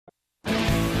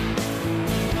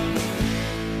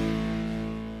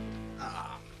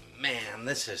on,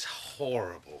 this is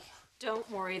horrible. Don't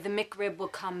worry, the McRib will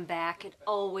come back. It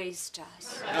always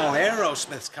does. No,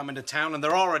 Aerosmith's coming to town, and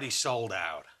they're already sold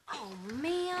out. Oh,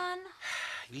 man.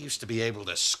 You used to be able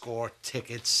to score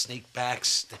tickets, sneak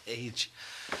backstage.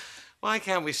 Why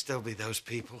can't we still be those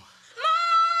people?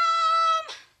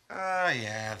 Mom! Oh,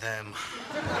 yeah, them.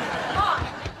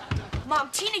 Mom,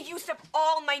 Tina used up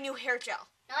all my new hair gel.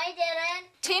 No, I didn't.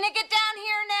 Tina, get down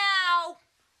here now.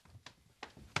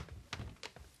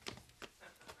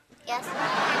 Yes?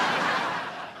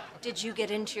 Did you get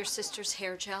into your sister's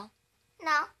hair gel?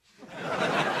 No.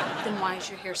 Then why is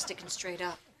your hair sticking straight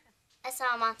up? I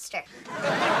saw a monster.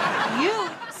 You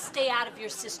stay out of your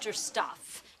sister's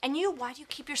stuff. And you, why do you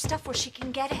keep your stuff where she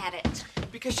can get at it?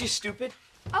 Because she's stupid.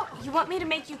 Oh, you want me to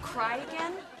make you cry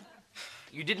again?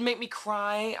 You didn't make me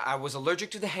cry. I was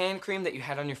allergic to the hand cream that you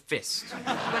had on your fist. You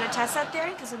want to test that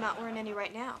theory? Because I'm not wearing any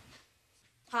right now.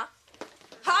 Huh?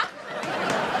 Huh?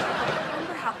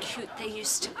 Remember how cute they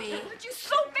used to be? Aren't you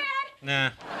so bad?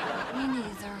 Nah. Me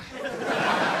neither.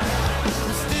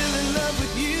 I'm still in love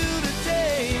with you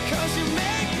today, 'cause you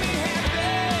make me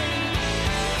happy.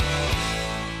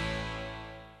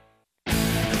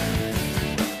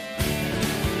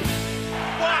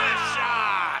 What a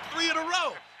shot! 3 in a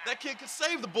row. That kid could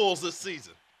save the Bulls this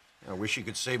season. I wish he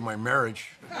could save my marriage.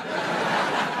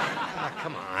 Ah,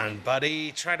 come on,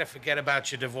 buddy. Try to forget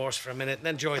about your divorce for a minute and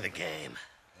enjoy the game.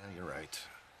 Yeah, you're right.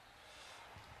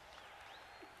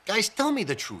 Guys, tell me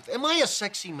the truth. Am I a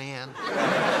sexy man?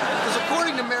 Because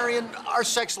according to Marion, our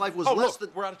sex life was Oh, less look, than...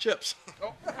 we're out of chips.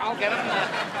 Oh, I'll get them.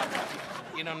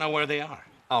 You don't know where they are.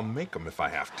 I'll make them if I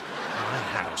have to. My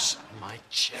house, my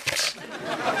chips.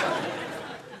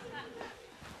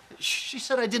 She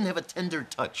said I didn't have a tender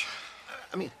touch.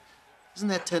 I mean, isn't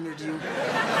that tender to you? So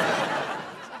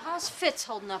how's Fitz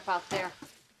holding up out there?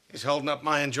 He's holding up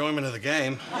my enjoyment of the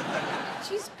game.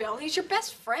 Jeez, Bill, he's your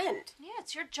best friend. Yeah,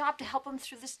 it's your job to help him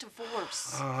through this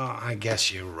divorce. Oh, I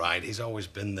guess you're right. He's always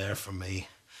been there for me.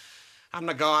 I'm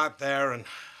gonna go out there and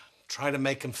try to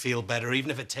make him feel better,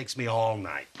 even if it takes me all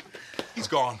night. He's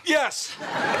gone. Yes! You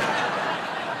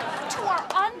are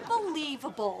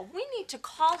unbelievable. We need to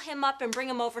call him up and bring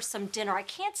him over some dinner. I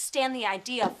can't stand the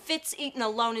idea of Fitz eating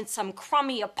alone in some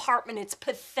crummy apartment. It's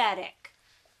pathetic.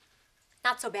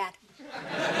 Not so bad.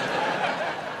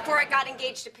 Before I got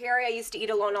engaged to Perry, I used to eat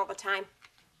alone all the time.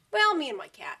 Well, me and my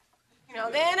cat. You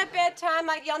know, then at bedtime,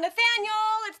 I'd yell,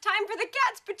 Nathaniel, it's time for the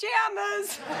cat's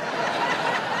pajamas.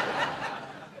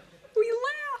 We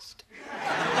last.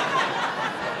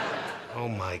 Oh,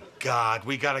 my God.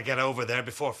 We gotta get over there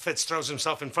before Fitz throws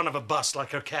himself in front of a bus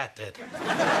like her cat did.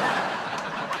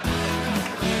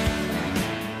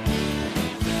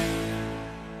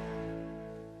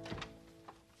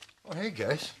 Oh, hey,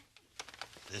 guys.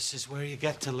 This is where you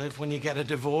get to live when you get a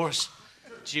divorce?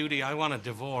 Judy, I want a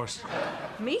divorce.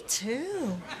 Me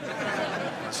too.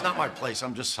 It's not my place.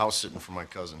 I'm just house sitting for my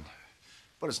cousin.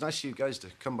 But it's nice of you guys to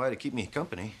come by to keep me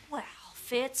company. Well,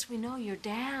 Fitz, we know you're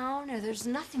down, or there's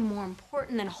nothing more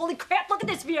important than, holy crap, look at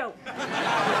this view.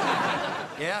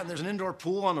 Yeah, and there's an indoor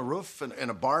pool on the roof and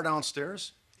a bar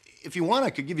downstairs. If you want, I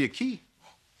could give you a key.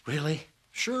 Really?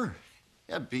 Sure.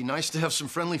 Yeah, it'd be nice to have some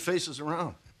friendly faces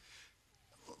around.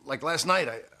 Like last night,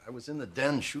 I was in the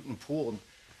den shooting pool, and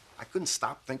I couldn't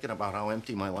stop thinking about how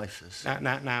empty my life is.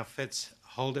 Now, Fitz,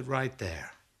 hold it right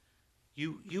there.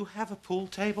 You have a pool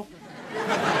table?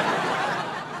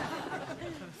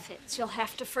 Fitz, you'll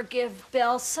have to forgive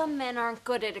Bill. Some men aren't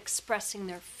good at expressing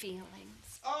their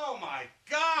feelings. Oh, my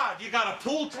God! You got a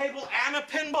pool table and a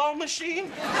pinball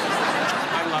machine?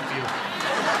 I love you.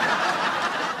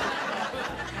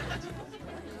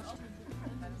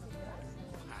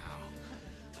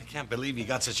 I can't believe you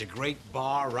got such a great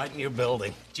bar right in your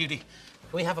building. Judy,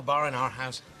 can we have a bar in our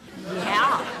house?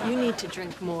 Yeah, you need to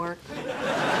drink more.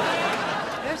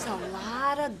 There's a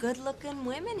lot of good-looking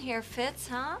women here, Fitz,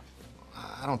 huh?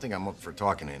 I don't think I'm up for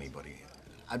talking to anybody.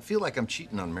 I'd feel like I'm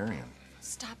cheating on Marion.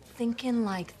 Stop thinking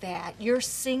like that. You're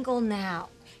single now.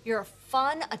 You're a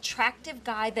fun, attractive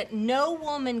guy that no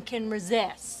woman can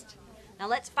resist. Now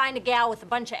let's find a gal with a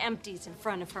bunch of empties in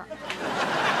front of her.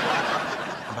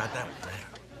 How about that one there?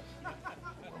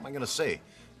 What am I gonna say?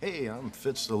 Hey, I'm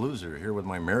Fitz the loser here with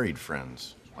my married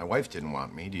friends. My wife didn't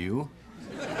want me, do you?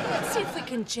 Let's see if we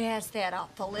can jazz that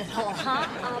up a little, huh?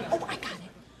 Oh, I got it.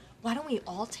 Why don't we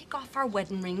all take off our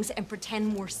wedding rings and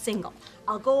pretend we're single?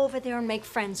 I'll go over there and make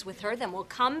friends with her, then we'll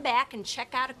come back and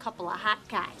check out a couple of hot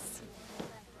guys.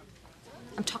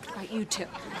 I'm talking about you two.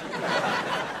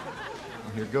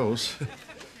 Well, here goes.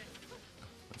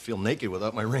 I feel naked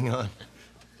without my ring on.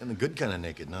 And the good kind of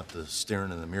naked, not the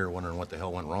staring in the mirror wondering what the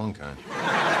hell went wrong kind.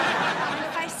 Mind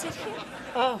if I sit here?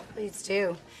 Oh, please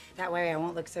do. That way I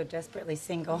won't look so desperately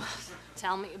single.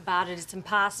 Tell me about it. It's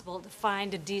impossible to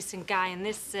find a decent guy in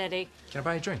this city. Can I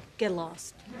buy a drink? Get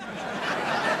lost. By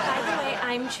the way,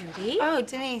 I'm Judy. Oh,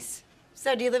 Denise.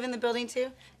 So, do you live in the building,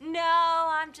 too? No,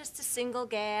 I'm just a single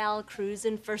gal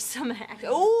cruising for some act.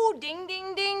 Oh, ding,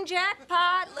 ding, ding,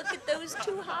 jackpot. Look at those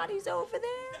two hotties over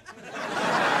there.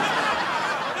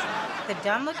 The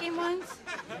dumb-looking ones?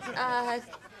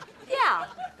 Yeah.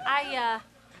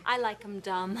 I like them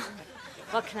dumb.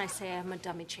 What can I say? I'm a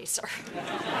dummy chaser.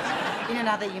 You know,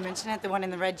 now that you mention it, the one in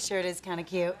the red shirt is kind of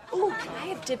cute. Ooh, can I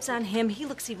have dibs on him? He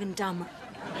looks even dumber.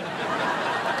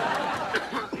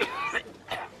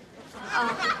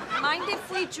 Mind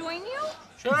if we join you?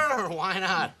 Sure, why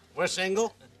not? We're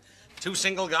single. Two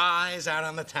single guys out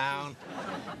on the town.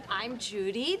 I'm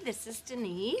Judy. This is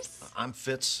Denise. I'm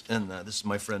Fitz, and this is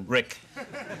my friend Rick.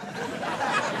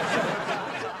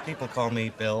 People call me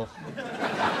Bill.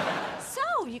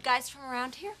 So, you guys from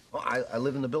around here? Well, I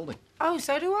live in the building. Oh,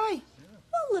 so do I.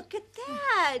 Well, look at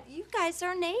that. You guys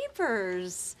are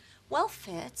neighbors. Well,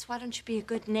 Fitz, why don't you be a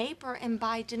good neighbor and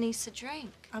buy Denise a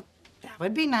drink? Oh, that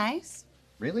would be nice.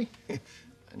 Really? I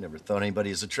never thought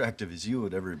anybody as attractive as you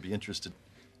would ever be interested.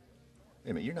 Wait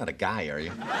a minute, you're not a guy, are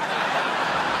you?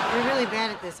 You're really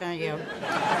bad at this, aren't you?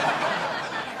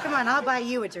 Come on, I'll buy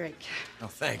you a drink. Oh,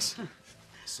 thanks.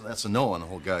 So that's a no on the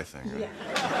whole guy thing, right?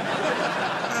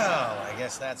 Well, I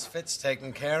guess that's Fitz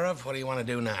taken care of. What do you want to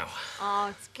do now? Oh,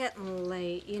 it's getting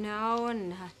late, you know,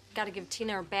 and got to give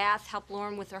Tina her bath, help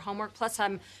Lauren with her homework. Plus,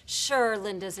 I'm sure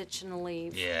Linda's itching to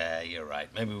leave. Yeah, you're right.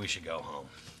 Maybe we should go home.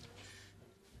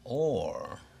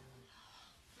 Or...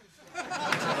 That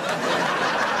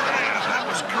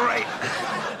was great.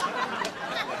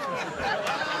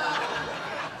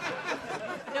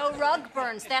 No rug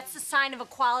burns. That's the sign of a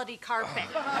quality carpet.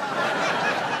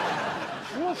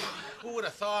 Who would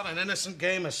have thought an innocent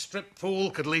game of strip pool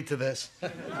could lead to this?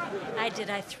 I did.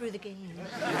 I threw the game.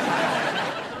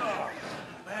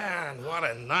 Man, what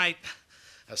a night.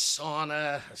 A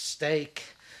sauna, a steak,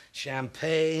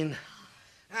 champagne.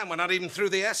 And we're not even through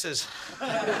the S's.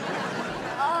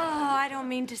 Oh, I don't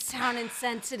mean to sound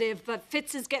insensitive, but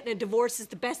Fitz is getting a divorce is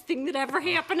the best thing that ever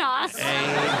happened to us.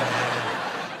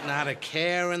 Amen. Not a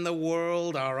care in the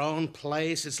world, our own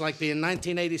place. It's like being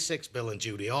 1986, Bill and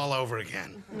Judy, all over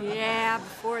again. Yeah,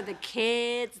 before the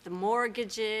kids, the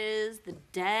mortgages, the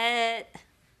debt.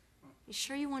 You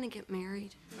sure you want to get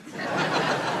married?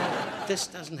 This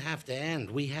doesn't have to end.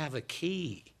 We have a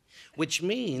key, which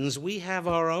means we have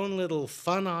our own little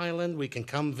fun island we can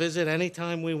come visit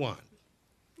anytime we want.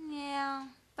 Yeah,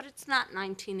 but it's not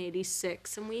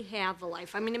 1986, and we have a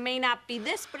life. I mean, it may not be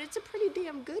this, but it's a pretty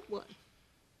damn good one.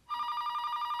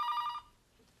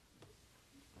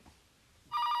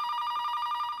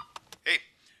 Hey,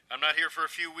 I'm not here for a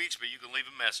few weeks, but you can leave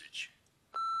a message.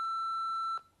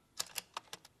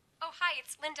 Oh, hi,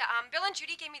 it's Linda. Bill and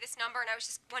Judy gave me this number, and I was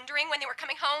just wondering when they were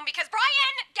coming home because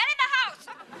Brian, get in the house!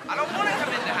 I don't want to come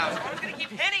in the house. Lauren's gonna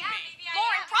keep hitting me.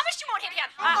 Lauren, promise you won't hit him.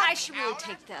 I should really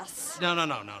take this. No.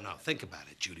 Think about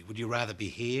it, Judy. Would you rather be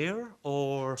here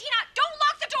or... Tina, don't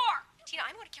lock the door! Tina,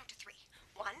 I'm going to count to 3.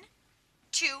 1,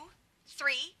 2,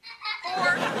 3,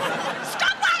 4.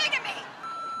 Stop laughing at me!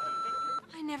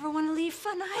 I never want to leave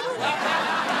Fun Island.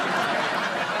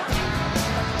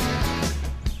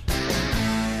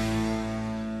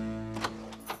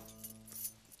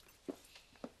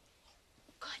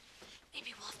 Good.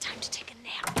 Maybe we'll have time to take a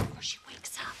nap before she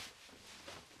wakes up.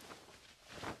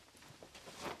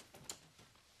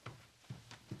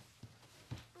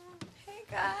 Hey,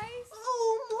 guys.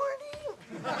 Oh, morning.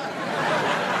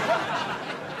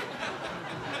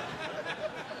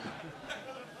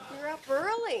 You're up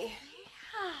early.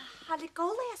 How'd it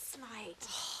go last night? It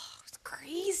was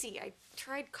crazy. I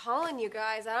tried calling you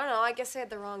guys. I don't know. I guess I had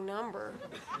the wrong number.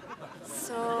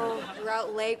 So, you're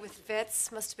out late with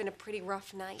Fitz. Must have been a pretty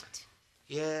rough night.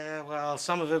 Yeah, well,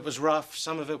 some of it was rough,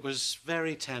 some of it was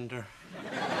very tender.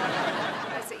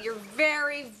 I said you're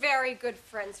very, very good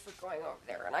friends for going over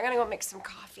there, and I'm gonna go make some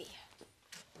coffee.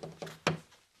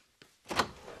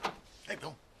 Hey,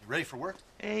 Bill, you ready for work?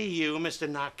 Hey, you, Mr.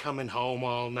 Not Coming Home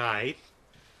All Night.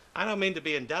 I don't mean to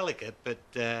be indelicate, but,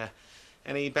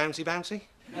 any bouncy?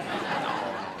 No.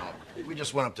 We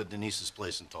just went up to Denise's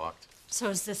place and talked. So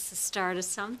is this the start of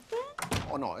something?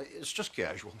 Oh, no, it's just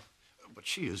casual. But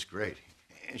she is great.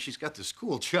 And she's got this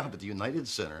cool job at the United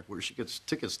Center where she gets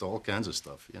tickets to all kinds of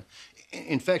stuff. Yeah.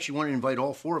 In fact, she wanted to invite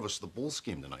all 4 of us to the Bulls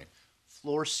game tonight.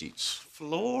 floor seats.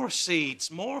 Floor seats.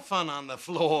 More fun on the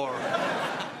floor.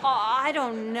 Oh, I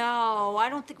don't know. I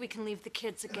don't think we can leave the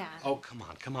kids again. Oh,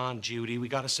 come on, Judy. We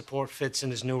gotta support Fitz in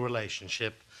his new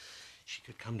relationship. She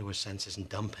could come to her senses and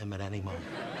dump him at any moment.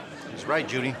 He's right,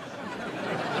 Judy.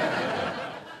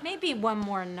 Maybe one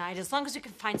more night, as long as we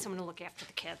can find someone to look after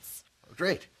the kids.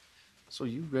 Great. So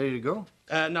you ready to go?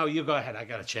 No, you go ahead. I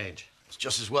gotta change. It's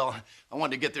just as well. I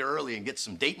wanted to get there early and get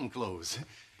some dating clothes.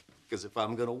 Because if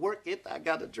I'm gonna work it, I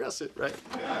gotta dress it right.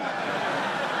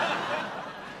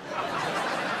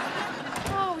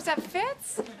 Oh, is that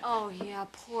Fitz? Oh, yeah,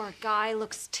 poor guy.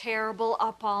 Looks terrible,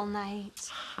 up all night.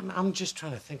 I'm just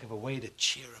trying to think of a way to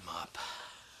cheer him up.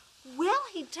 Well,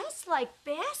 he does like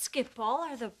basketball.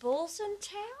 Are the Bulls in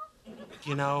town?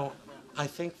 You know, I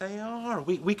think they are.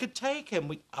 We could take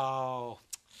him.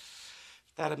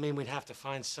 That'd mean we'd have to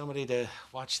find somebody to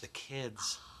watch the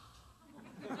kids.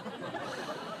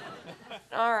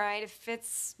 All right, if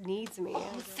Fitz needs me.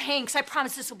 Oh, thanks. I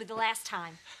promise this will be the last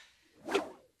time.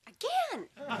 Again?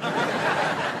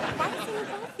 Why is it with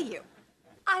both of you?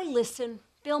 I listen.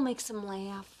 Bill makes him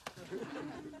laugh.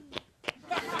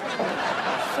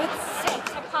 Fitz,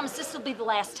 Thanks. I promise this will be the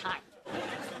last time.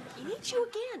 he needs you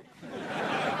again.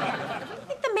 I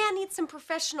think the man needs some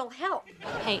professional help.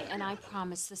 Hey, and I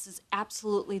promise this is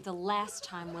absolutely the last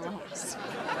time we'll ask.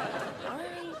 All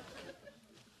right.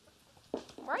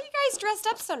 Why are you guys dressed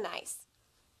up so nice?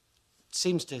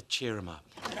 Seems to cheer him up.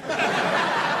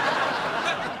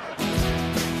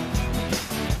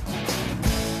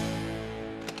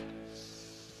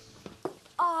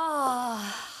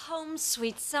 Oh, home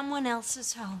sweet someone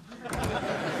else's home.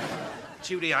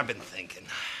 Judy, I've been thinking.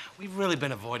 We've really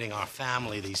been avoiding our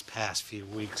family these past few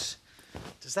weeks.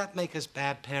 Does that make us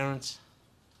bad parents?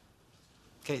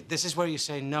 Okay, this is where you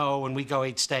say no when we go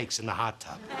eat steaks in the hot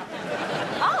tub.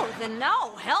 Oh, then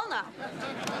no. Hell no.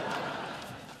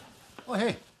 Oh,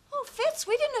 hey. Oh, Fitz,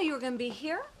 we didn't know you were going to be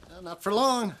here. Not for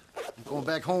long. I'm going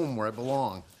back home where I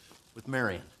belong, with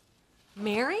Marion.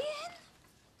 Marion?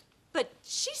 But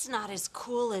she's not as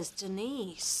cool as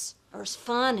Denise, or as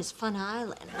fun as Fun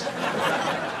Island.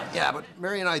 Yeah, but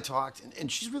Mary and I talked,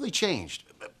 and she's really changed.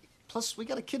 Plus, we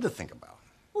got a kid to think about.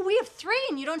 Well, we have 3,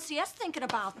 and you don't see us thinking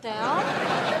about them.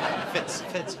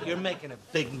 Fitz, you're making a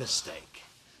big mistake.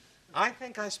 I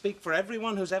think I speak for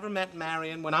everyone who's ever met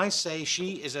Marion when I say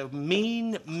she is a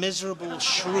mean, miserable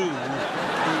shrew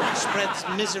who spreads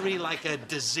misery like a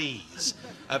disease.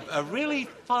 A really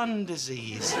fun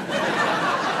disease.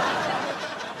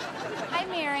 Hi,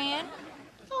 Marion.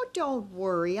 Oh, don't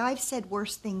worry. I've said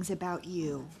worse things about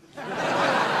you. Do you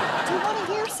want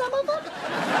to hear some of them?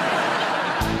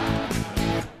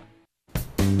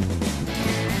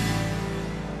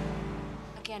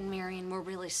 Again, Marion, we're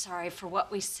really sorry for what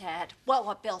we said. Well,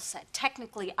 what Bill said.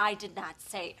 Technically, I did not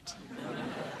say it.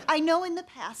 I know in the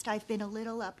past I've been a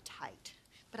little uptight,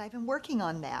 but I've been working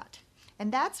on that.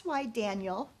 And that's why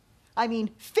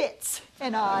Fitz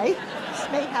and I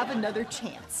may have another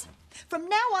chance. From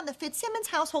now on, the Fitzsimmons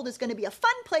household is going to be a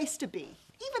fun place to be.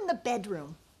 Even the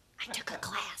bedroom. I took a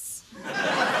class.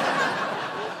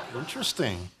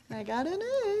 Interesting. I got an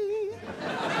A.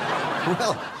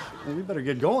 Well, we better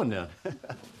get going then.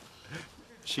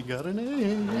 She got an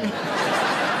A.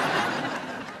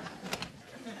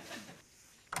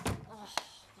 We'll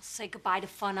say goodbye to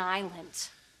Fun Island.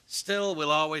 Still,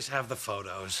 we'll always have the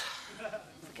photos. We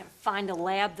gotta find a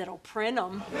lab that'll print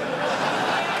them.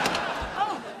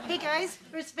 Oh, hey guys,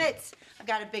 where's Fitz? I've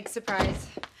got a big surprise.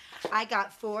 I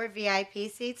got 4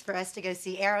 VIP seats for us to go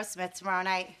see Aerosmith tomorrow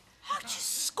night. How'd you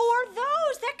score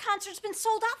those? That concert's been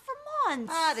sold out for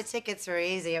months. Ah, the tickets were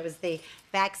easy. It was the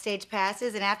backstage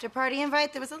passes and after party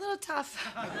invite that was a little tough.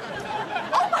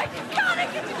 Oh my God, I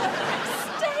get to go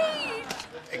backstage!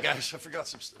 Hey, guys, I forgot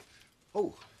some stuff.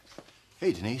 Oh,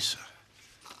 hey, Denise.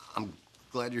 I'm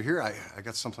glad you're here. I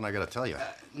got something I gotta tell you.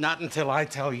 Not until I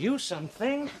tell you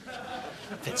something.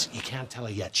 Fitz, you can't tell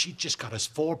her yet. She just got us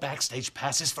 4 backstage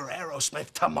passes for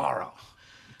Aerosmith tomorrow.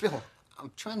 Bill,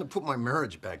 I'm trying to put my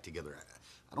marriage back together.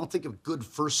 I don't think a good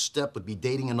first step would be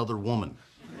dating another woman.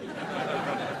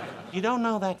 You don't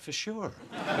know that for sure.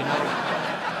 You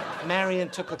know, Marion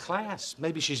took a class.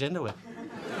 Maybe she's into it.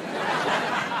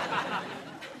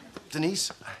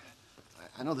 Denise,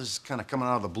 I know this is kind of coming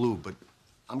out of the blue, but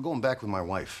I'm going back with my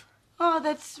wife. Oh,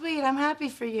 that's sweet. I'm happy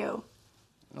for you.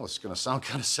 I know it's going to sound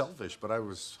kind of selfish, but I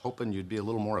was hoping you'd be a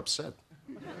little more upset.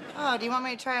 Oh, do you want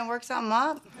me to try and work something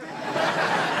up?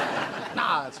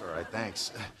 Nah, that's all right,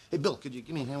 thanks. Hey, Bill, could you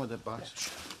give me a hand with that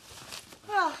box?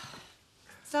 Well,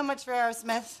 so much for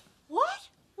Aerosmith. What?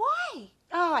 Why?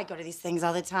 Oh, I go to these things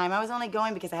all the time. I was only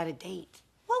going because I had a date.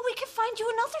 Well, we could find find you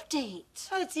another date.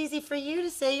 Oh, it's easy for you to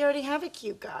say. You already have a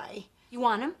cute guy. You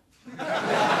want him?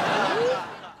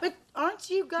 But aren't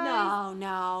you guys?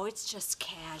 No, it's just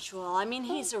casual. I mean,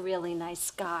 he's a really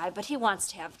nice guy, but he wants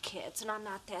to have kids, and I'm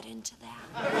not that into that.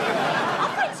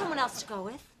 I'll find someone else to go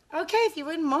with. Okay, if you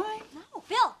wouldn't mind. No,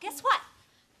 Bill, guess what?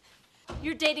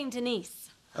 You're dating Denise.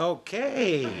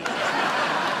 Okay.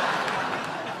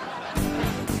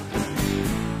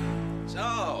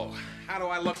 So, how do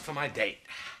I look for my date?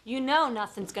 You know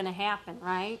nothing's gonna happen,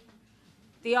 right?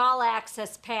 The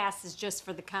all-access pass is just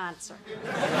for the concert.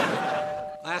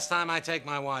 Last time I take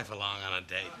my wife along on a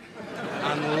date.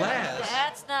 Unless...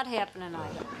 That's not happening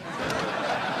either.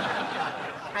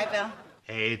 Hi, Bill.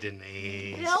 Hey,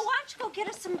 Denise. Bill, why don't you go get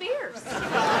us some beers?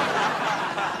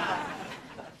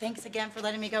 Thanks again for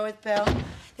letting me go with Bill.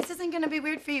 This isn't gonna be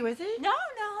weird for you, is it? No,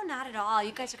 not at all.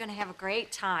 You guys are gonna have a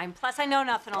great time. Plus, I know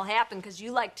nothing will happen because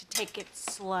you like to take it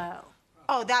slow.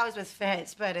 Oh, that was with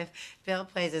Fitz, but if Bill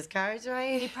plays his cards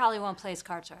right... He probably won't play his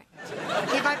cards right.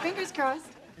 Keep my fingers crossed.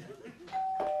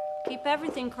 Keep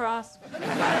everything crossed.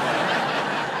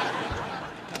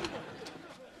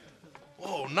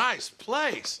 Whoa, nice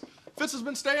place. Fitz has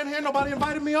been staying here. Nobody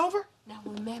invited me over? Now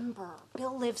remember,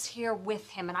 Bill lives here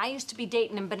with him, and I used to be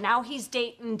dating him, but now he's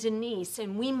dating Denise,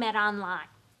 and we met online.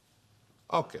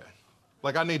 Okay.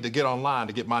 Like I need to get online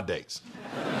to get my dates.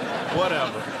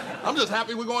 Whatever. I'm just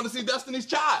happy we're going to see Destiny's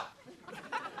Child.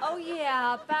 Oh,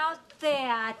 yeah, about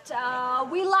that.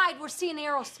 We lied. We're seeing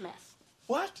Aerosmith.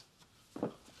 What?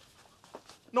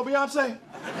 No Beyonce?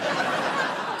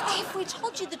 If we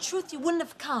told you the truth, you wouldn't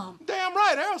have come. Damn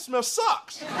right, Aerosmith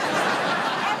sucks.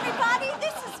 Everybody,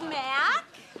 this is Mac.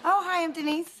 Oh, hi, I'm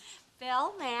Denise.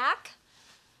 Bill, Mac.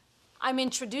 I'm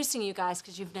introducing you guys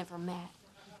because you've never met.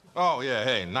 Oh, yeah,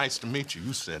 hey, nice to meet you.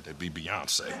 You said to be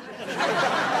Beyonce.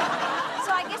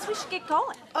 So I guess we should get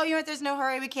going. Oh, you know what? There's no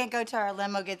hurry. We can't go till our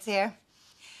limo gets here.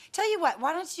 Tell you what,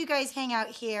 why don't you guys hang out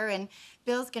here, and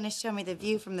Bill's gonna show me the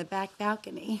view from the back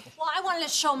balcony. Well, I wanted to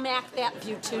show Mac that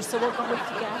view, too, so we'll go with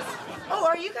you guys. Oh,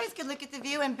 or you guys could look at the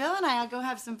view, and Bill and I'll go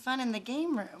have some fun in the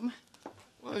game room.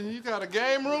 Well, you got a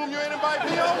game room you ain't invite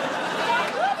me over?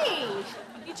 Yeah, goody.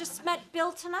 You just met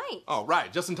Bill tonight. Oh,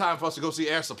 right, just in time for us to go see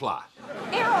Air Supply.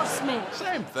 Aerosmith.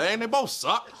 Same thing, they both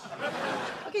suck.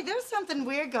 Okay, there's something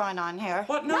weird going on here.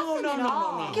 What? No.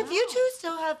 If you two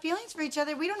still have feelings for each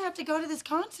other, we don't have to go to this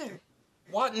concert.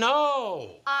 What?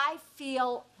 No. I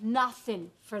feel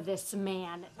nothing for this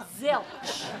man.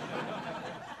 Zilch.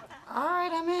 All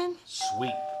right, I'm in.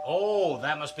 Sweet. Oh,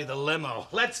 that must be the limo.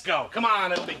 Let's go. Come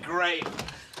on, it'll be great.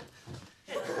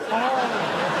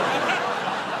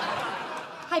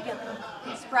 Hi, Bill.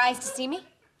 Surprised to see me?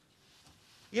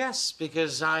 Yes,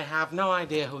 because I have no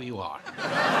idea who you are.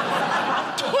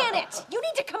 Can it? You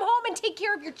need to come home and take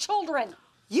care of your children.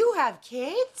 You have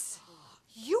kids?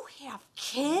 You have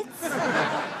kids?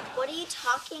 What are you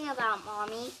talking about,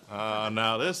 Mommy?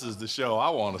 Now this is the show I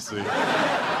want to see.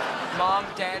 Mom,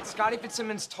 Dad, Scotty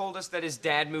Fitzsimmons told us that his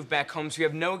dad moved back home, so we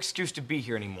have no excuse to be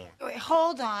here anymore. Wait,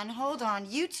 hold on.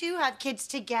 You two have kids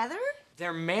together?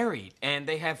 They're married, and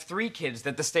they have 3 kids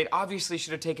that the state obviously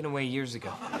should have taken away years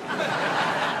ago.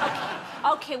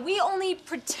 Okay, we only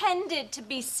pretended to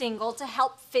be single to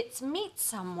help Fitz meet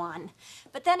someone.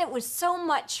 But then it was so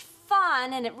much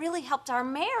fun, and it really helped our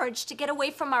marriage to get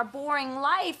away from our boring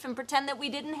life and pretend that we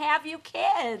didn't have you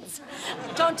kids.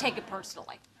 Don't take it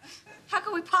personally. How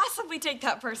could we possibly take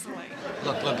that personally?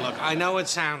 Look. I know it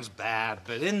sounds bad,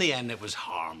 but in the end, it was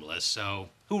harmless, so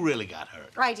who really got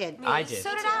hurt? I did. I did.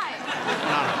 So did I.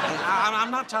 No,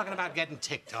 I'm not talking about getting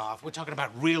ticked off. We're talking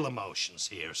about real emotions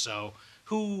here, so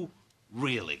who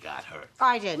really got hurt?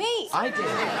 I did. Me. I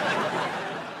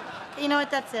did. You know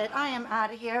what? That's it. I am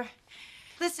out of here.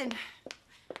 Listen,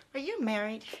 are you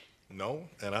married? No,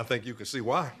 and I think you can see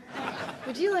why.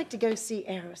 Would you like to go see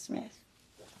Aerosmith?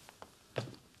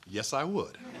 Yes, I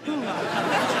would.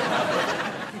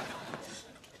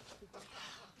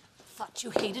 Thought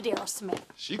you hated Aerosmith.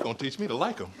 She gonna teach me to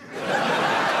like him.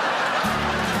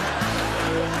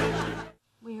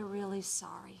 We're really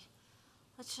sorry.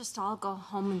 Let's just all go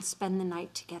home and spend the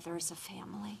night together as a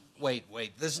family. Wait.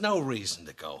 There's no reason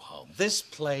to go home. This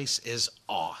place is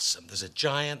awesome. There's a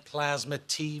giant plasma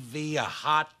TV, a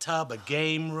hot tub, a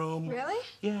game room. Really?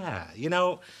 Yeah. You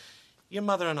know, your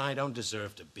mother and I don't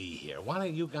deserve to be here. Why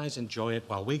don't you guys enjoy it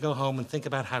while we go home and think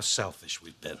about how selfish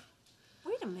we've been?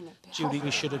 Wait a minute, Bill. Judy, we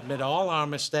should admit all our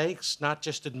mistakes, not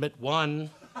just admit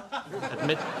one.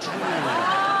 Admit two.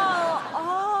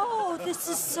 Oh, this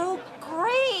is so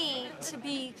great to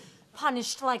be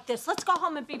punished like this. Let's go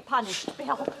home and be punished,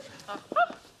 Bill.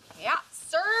 Yeah,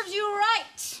 serves you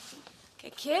right. Okay,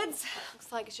 kids.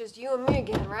 Looks like it's just you and me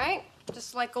again, right?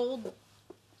 Just like old...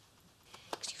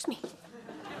 Excuse me.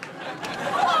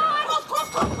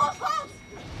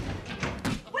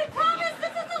 We promise this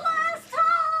is the last time!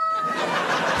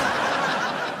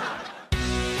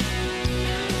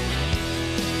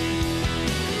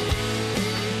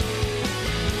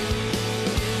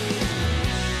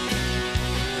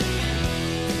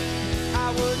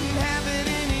 I wouldn't have it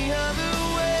any other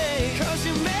way, 'cause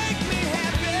you make me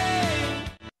happy.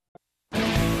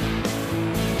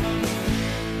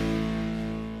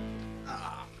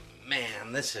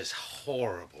 Man, this is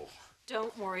horrible.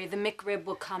 Don't worry, the McRib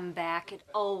will come back. It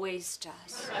always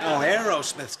does. No,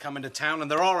 Aerosmith's coming to town,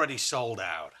 and they're already sold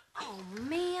out. Oh,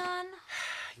 man.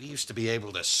 You used to be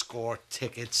able to score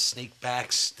tickets, sneak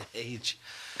backstage.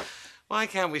 Why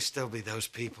can't we still be those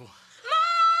people?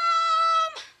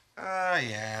 Mom! Oh,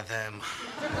 yeah, them.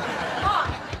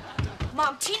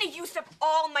 Mom, Tina used up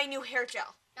all my new hair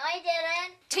gel. No, I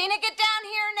didn't. Tina, get down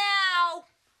here now!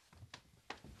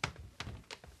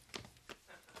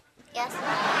 Yes?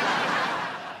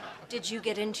 Did you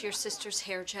get into your sister's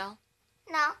hair gel?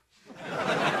 No.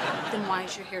 Then why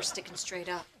is your hair sticking straight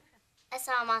up? I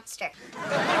saw a monster.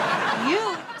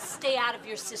 You stay out of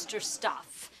your sister's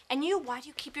stuff. And you, why do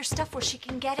you keep your stuff where she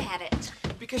can get at it?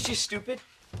 Because she's stupid.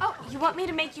 Oh, you want me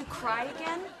to make you cry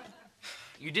again?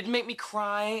 You didn't make me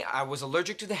cry. I was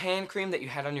allergic to the hand cream that you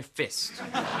had on your fist. You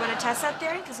want to test that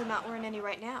theory? Because I'm not wearing any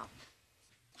right now.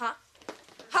 Huh?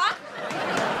 Huh?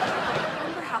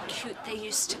 Remember how cute they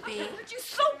used to be? You're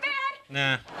so bad!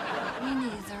 Nah. Me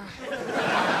neither.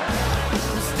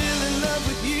 I'm still in love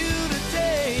with you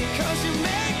today, 'cause you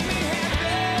make me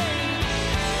happy.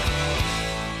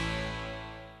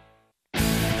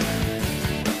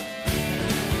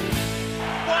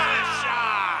 What a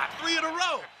shot! 3 in a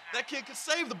row. That kid could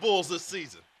save the Bulls this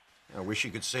season. I wish he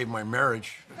could save my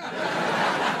marriage.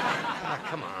 Ah,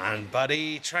 come on,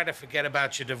 buddy. Try to forget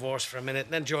about your divorce for a minute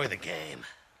and enjoy the game.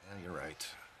 Yeah, you're right.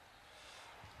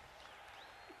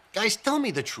 Guys, tell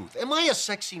me the truth. Am I a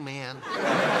sexy man?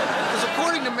 Because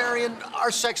according to Marion, our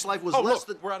sex life was less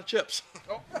than... We're out of chips.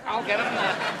 Oh, I'll get them.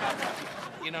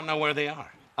 You don't know where they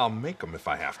are. I'll make them if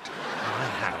I have to. My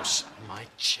house, my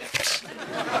chips.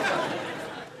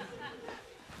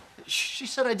 She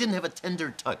said I didn't have a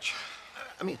tender touch.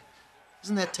 I mean,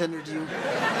 isn't that tender to you?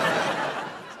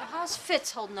 So how's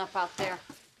Fitz holding up out there?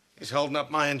 He's holding up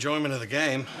my enjoyment of the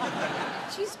game.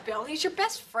 Jeez, Bill, he's your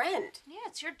best friend. Yeah,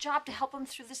 it's your job to help him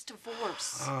through this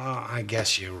divorce. Oh, I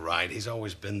guess you're right. He's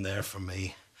always been there for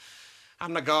me.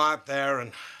 I'm gonna go out there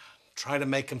and try to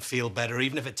make him feel better,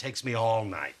 even if it takes me all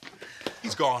night.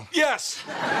 He's gone. Yes!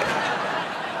 You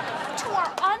two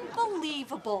are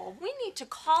unbelievable. We need to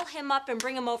call him up and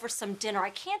bring him over some dinner. I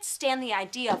can't stand the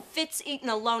idea of Fitz eating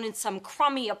alone in some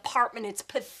crummy apartment. It's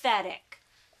pathetic.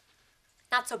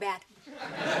 Not so bad.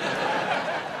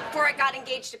 Before I got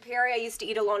engaged to Perry, I used to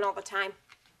eat alone all the time.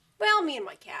 Well, me and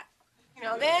my cat. You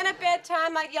know, then at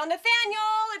bedtime, I'd yell,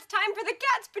 Nathaniel, it's time for the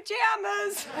cat's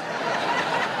pajamas.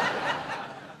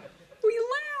 We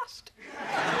laughed.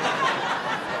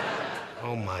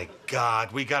 Oh, my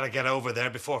God. We gotta get over there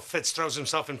before Fitz throws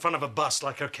himself in front of a bus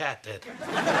like her cat did.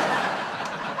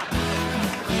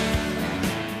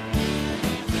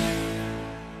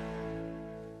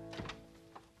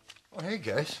 Oh, hey,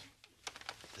 guys.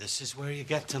 This is where you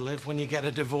get to live when you get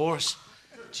a divorce.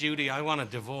 Judy, I want a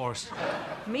divorce.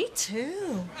 Me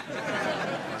too.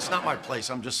 It's not my place.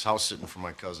 I'm just house sitting for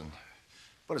my cousin.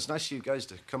 But it's nice of you guys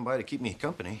to come by to keep me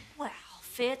company. Well,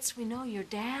 Fitz, we know you're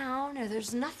down, or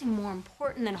there's nothing more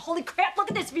important than, holy crap,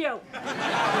 look at this view.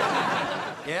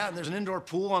 Yeah, and there's an indoor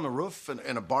pool on the roof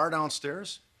and a bar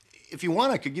downstairs. If you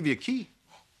want, I could give you a key.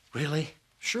 Really?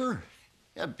 Sure.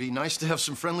 Yeah, it'd be nice to have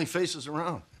some friendly faces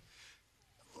around.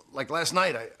 Like last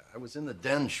night, I was in the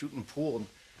den shooting pool, and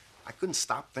I couldn't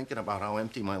stop thinking about how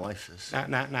empty my life is.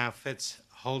 Now, Fitz,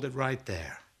 hold it right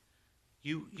there.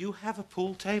 You have a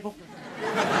pool table?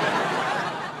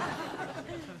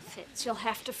 Fitz, you'll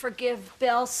have to forgive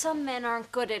Bill. Some men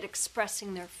aren't good at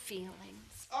expressing their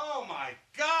feelings. Oh, my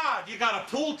God! You got a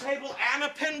pool table and a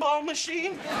pinball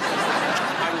machine?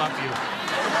 I love you.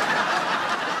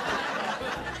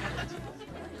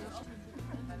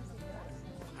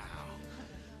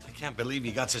 I can't believe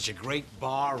you got such a great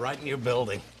bar right in your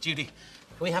building. Judy, can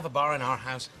we have a bar in our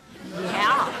house?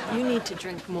 Yeah, you need to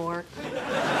drink more.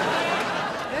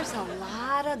 There's a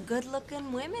lot of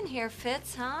good-looking women here,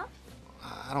 Fitz, huh?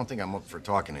 I don't think I'm up for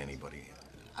talking to anybody.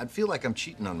 I'd feel like I'm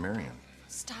cheating on Marion.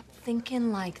 Stop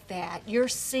thinking like that. You're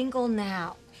single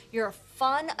now. You're a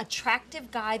fun,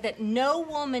 attractive guy that no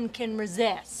woman can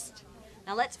resist.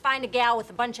 Now let's find a gal with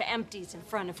a bunch of empties in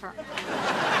front of her.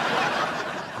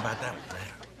 How about that one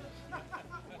there?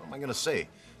 What am I gonna say?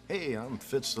 Hey, I'm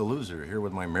Fitz the loser here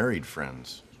with my married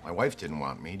friends. My wife didn't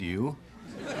want me, do you?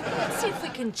 Let's see if we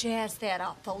can jazz that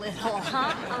up a little,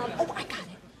 huh? Oh, I got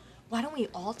it. Why don't we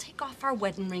all take off our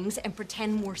wedding rings and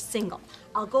pretend we're single?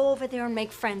 I'll go over there and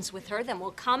make friends with her, then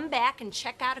we'll come back and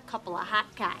check out a couple of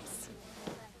hot guys.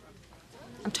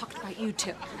 I'm talking about you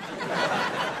two.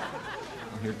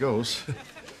 Well, here goes.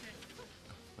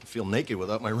 I feel naked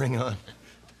without my ring on.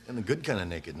 And the good kind of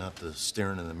naked, not the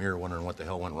staring in the mirror wondering what the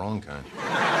hell went wrong kind.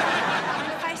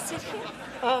 Mind if I sit here?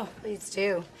 Oh, please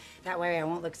do. That way I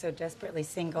won't look so desperately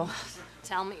single.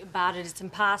 Tell me about it. It's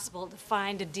impossible to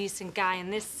find a decent guy in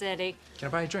this city. Can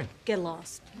I buy a drink? Get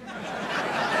lost. By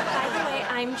the way,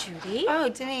 I'm Judy. Oh,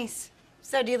 Denise.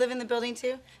 So, do you live in the building,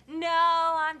 too? No,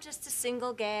 I'm just a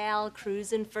single gal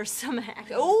cruising for some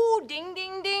act. Oh, ding,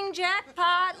 ding, ding,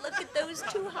 jackpot. Look at those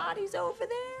two hotties over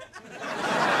there.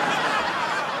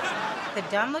 The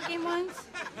dumb-looking ones?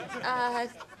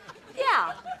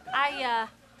 Yeah.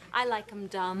 I like them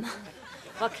dumb.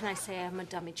 What can I say? I'm a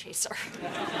dummy chaser.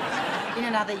 You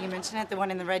know, now that you mention it, the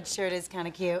one in the red shirt is kind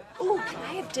of cute. Ooh, can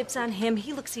I have dibs on him?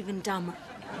 He looks even dumber.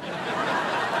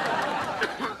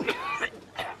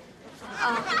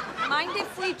 Mind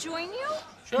if we join you?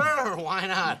 Sure, why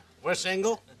not? We're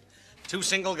single. Two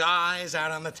single guys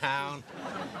out on the town.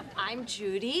 I'm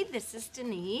Judy. This is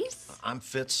Denise. I'm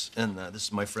Fitz, and this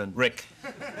is my friend Rick.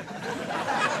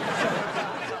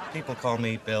 People call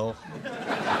me Bill.